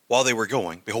While they were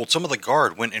going, behold, some of the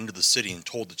guard went into the city and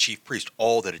told the chief priest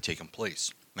all that had taken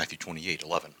place. Matthew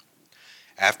 28:11.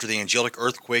 After the angelic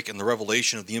earthquake and the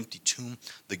revelation of the empty tomb,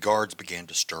 the guards began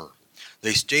to stir.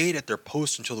 They stayed at their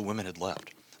posts until the women had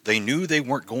left. They knew they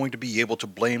weren't going to be able to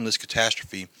blame this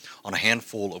catastrophe on a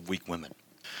handful of weak women.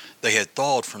 They had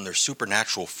thawed from their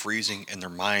supernatural freezing and their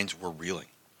minds were reeling.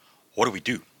 What do we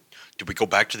do? Did we go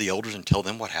back to the elders and tell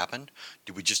them what happened?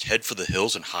 Did we just head for the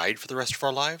hills and hide for the rest of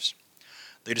our lives?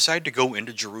 They decided to go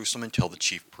into Jerusalem and tell the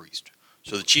chief priest.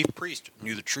 So the chief priest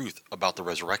knew the truth about the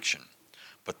resurrection.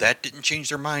 But that didn't change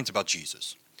their minds about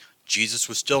Jesus. Jesus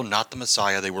was still not the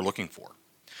Messiah they were looking for.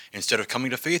 Instead of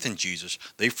coming to faith in Jesus,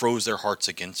 they froze their hearts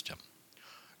against him.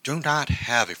 Do not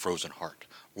have a frozen heart.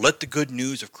 Let the good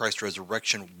news of Christ's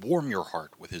resurrection warm your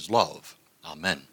heart with his love. Amen.